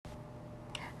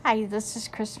Hi, this is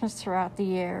Christmas Throughout the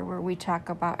Year, where we talk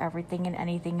about everything and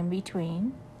anything in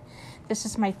between. This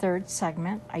is my third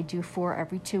segment. I do 4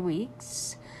 every 2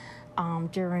 weeks.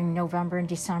 During November and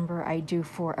December, I do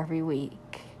 4 every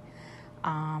week.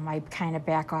 I kind of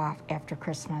back off after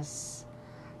Christmas.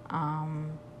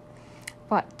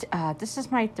 But this is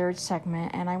my third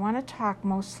segment, and I want to talk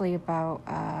mostly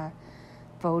about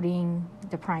voting,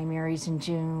 the primaries in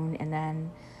June, and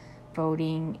then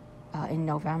voting in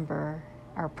November.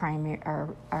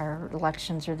 Our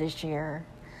elections are this year.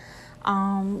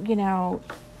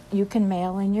 You can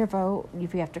mail in your vote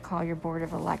if you have to call your Board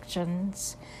of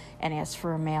Elections and ask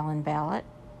for a mail-in ballot.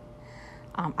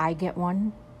 I get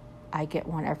one. I get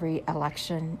one every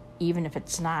election, even if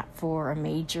it's not for a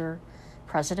major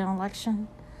president election.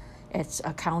 It's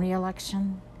a county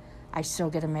election. I still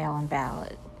get a mail-in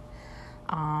ballot.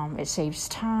 It saves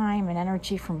time and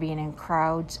energy from being in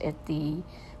crowds at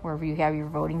wherever you have your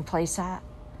voting place at.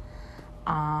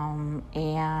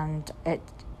 And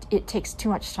it takes too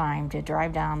much time to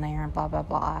drive down there and blah, blah,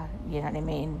 blah. You know what I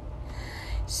mean?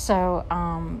 So,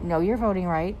 know your voting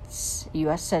rights.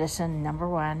 U.S. citizen, number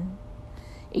 1.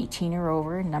 18 or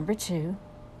over, number 2.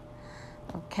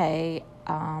 Okay,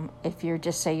 if you're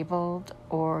disabled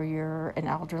or you're an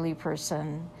elderly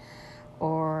person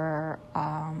or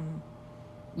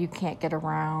you can't get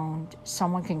around,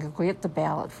 someone can go get the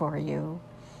ballot for you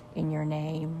in your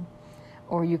name,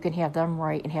 or you can have them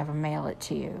write and have them mail it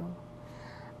to you.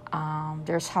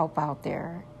 There's help out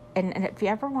there. And if you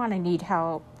ever need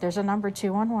help, there's a number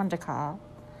 211 to call.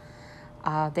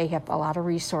 They have a lot of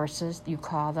resources. You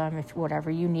call them if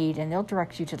whatever you need, and they'll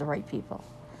direct you to the right people.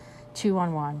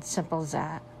 211, simple as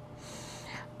that.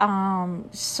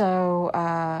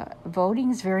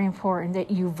 Voting is very important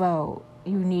that you vote.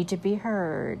 You need to be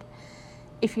heard.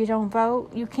 If you don't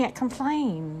vote, you can't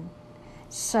complain.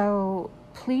 So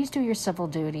please do your civil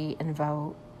duty and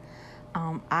vote.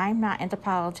 I'm not into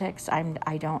politics.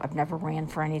 I've never ran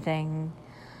for anything.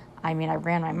 I mean, I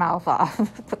ran my mouth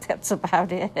off, but that's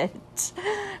about it.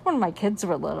 When my kids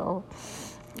were little.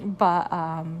 But,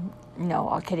 no,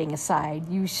 all kidding aside,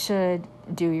 you should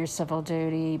do your civil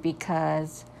duty,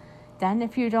 because then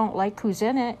if you don't like who's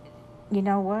in it, you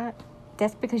know what?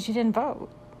 That's because you didn't vote,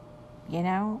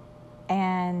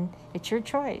 and it's your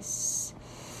choice.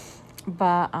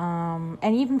 But,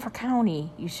 and even for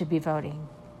county, you should be voting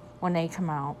when they come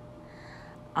out.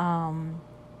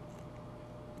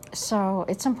 So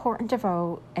it's important to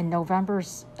vote, and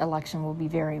November's election will be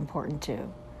very important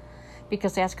too,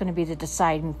 because that's going to be the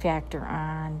deciding factor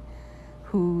on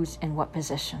who's in what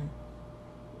position.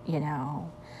 They've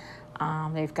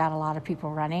got a lot of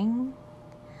people running.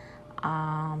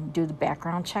 Do the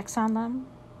background checks on them.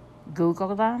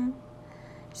 Google them.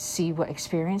 See what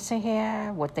experience they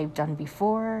have, what they've done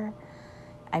before.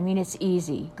 I mean, it's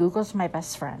easy. Google's my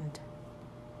best friend.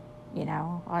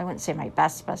 I wouldn't say my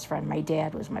best friend. My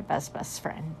dad was my best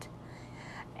friend.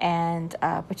 And,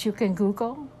 but you can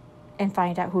Google and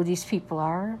find out who these people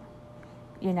are,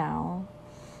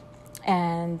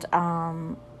 and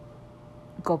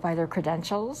go by their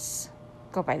credentials,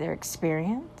 go by their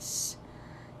experience,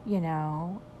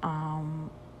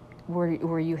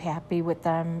 were you happy with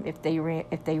them if they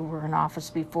were in office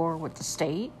before with the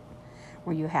state?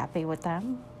 Were you happy with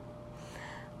them?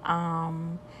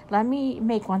 Let me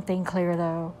make one thing clear,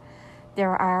 though.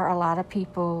 There are a lot of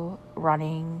people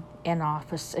running in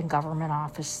office, in government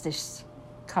office, this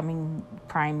coming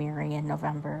primary in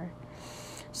November.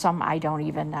 Some I don't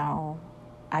even know.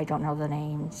 I don't know the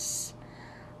names.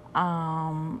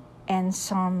 And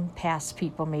some past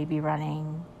people may be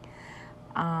running.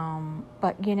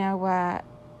 But you know what?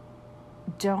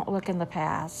 Don't look in the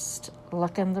past.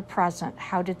 Look in the present.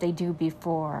 How did they do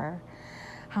before?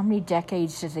 How many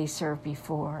decades did they serve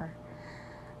before?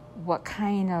 What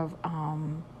kind of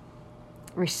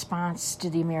response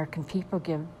did the American people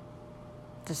give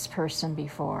this person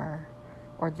before,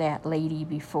 or that lady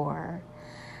before?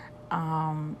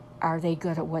 Are they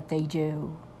good at what they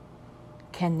do?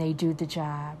 Can they do the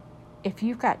job? If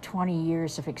you've got 20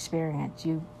 years of experience,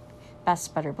 you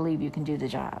best better believe you can do the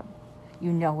job.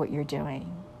 You know what you're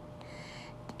doing.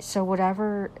 So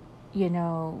whatever,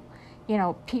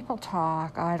 people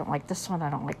talk, I don't like this one, I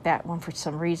don't like that one for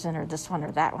some reason, or this one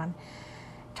or that one.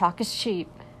 Talk is cheap,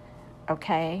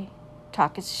 okay?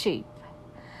 Talk is cheap.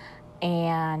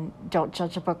 And don't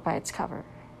judge a book by its cover.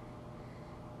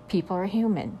 People are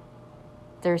human.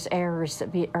 There's errors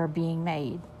that are being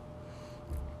made.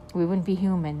 We wouldn't be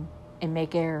human and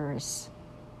make errors,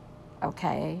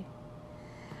 okay?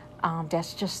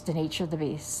 That's just the nature of the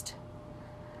beast.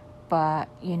 But,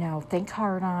 think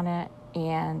hard on it.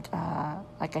 And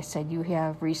like I said, you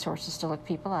have resources to look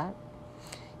people up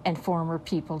and former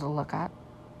people to look up.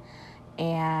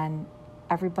 And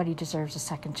everybody deserves a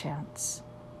second chance.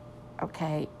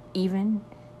 Okay? Even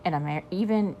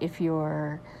if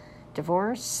you're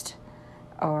divorced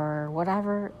or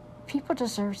whatever, people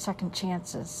deserve second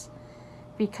chances,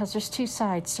 because there's two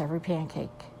sides to every pancake,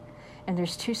 and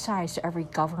there's two sides to every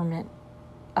government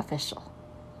official.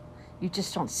 You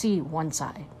just don't see one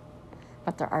side,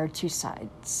 but there are two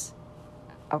sides.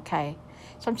 Okay?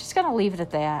 So I'm just going to leave it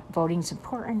at that. Voting's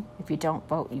important. If you don't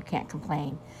vote, you can't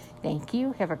complain. Thank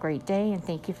you. Have a great day, and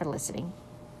thank you for listening.